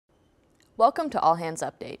Welcome to All Hands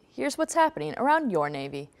Update. Here's what's happening around your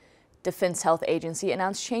Navy. Defense Health Agency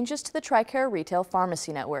announced changes to the TRICARE retail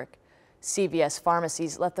pharmacy network. CVS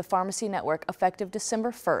pharmacies left the pharmacy network effective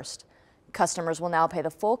December 1st. Customers will now pay the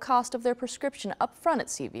full cost of their prescription up front at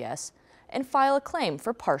CVS and file a claim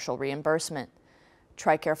for partial reimbursement.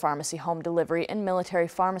 TRICARE pharmacy home delivery and military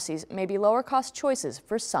pharmacies may be lower cost choices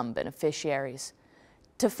for some beneficiaries.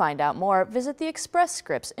 To find out more, visit the Express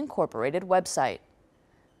Scripts Incorporated website.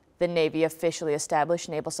 The Navy officially established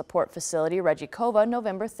Naval Support Facility Redzikowo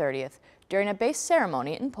November 30th during a base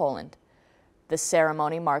ceremony in Poland. The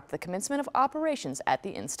ceremony marked the commencement of operations at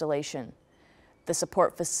the installation. The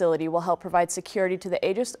support facility will help provide security to the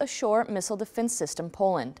Aegis Ashore Missile Defense System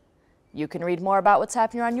Poland. You can read more about what's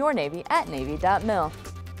happening around your Navy at Navy.mil.